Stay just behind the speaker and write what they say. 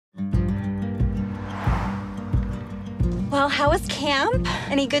Well, how was camp?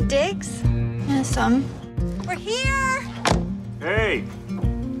 Any good digs? Yeah, some. We're here! Hey!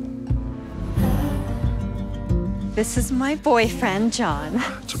 This is my boyfriend, John.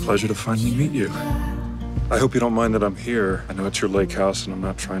 It's a pleasure to finally meet you. I hope you don't mind that I'm here. I know it's your lake house and I'm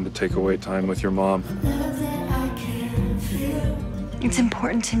not trying to take away time with your mom. It's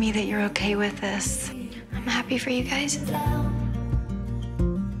important to me that you're okay with this. I'm happy for you guys.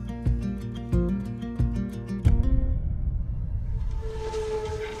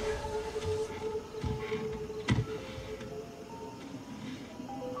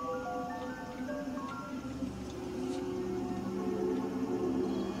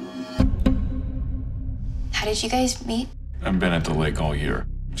 How did you guys meet? I've been at the lake all year,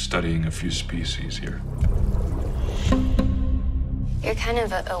 studying a few species here. You're kind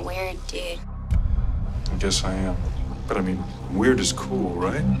of a weird dude. I guess I am. But I mean, weird is cool,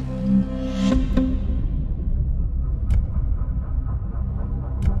 right?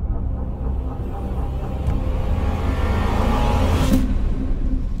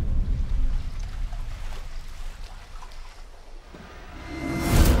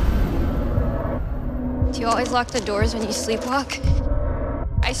 Do you always lock the doors when you sleepwalk?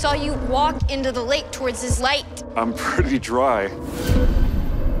 I saw you walk into the lake towards this light. I'm pretty dry.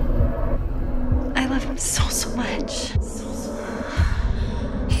 I love him so much.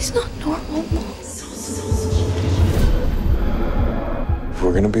 He's not normal, Mom. If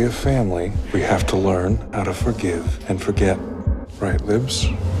we're gonna be a family, we have to learn how to forgive and forget. Right, Libs?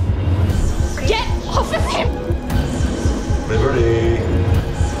 Get off of him! Liberty!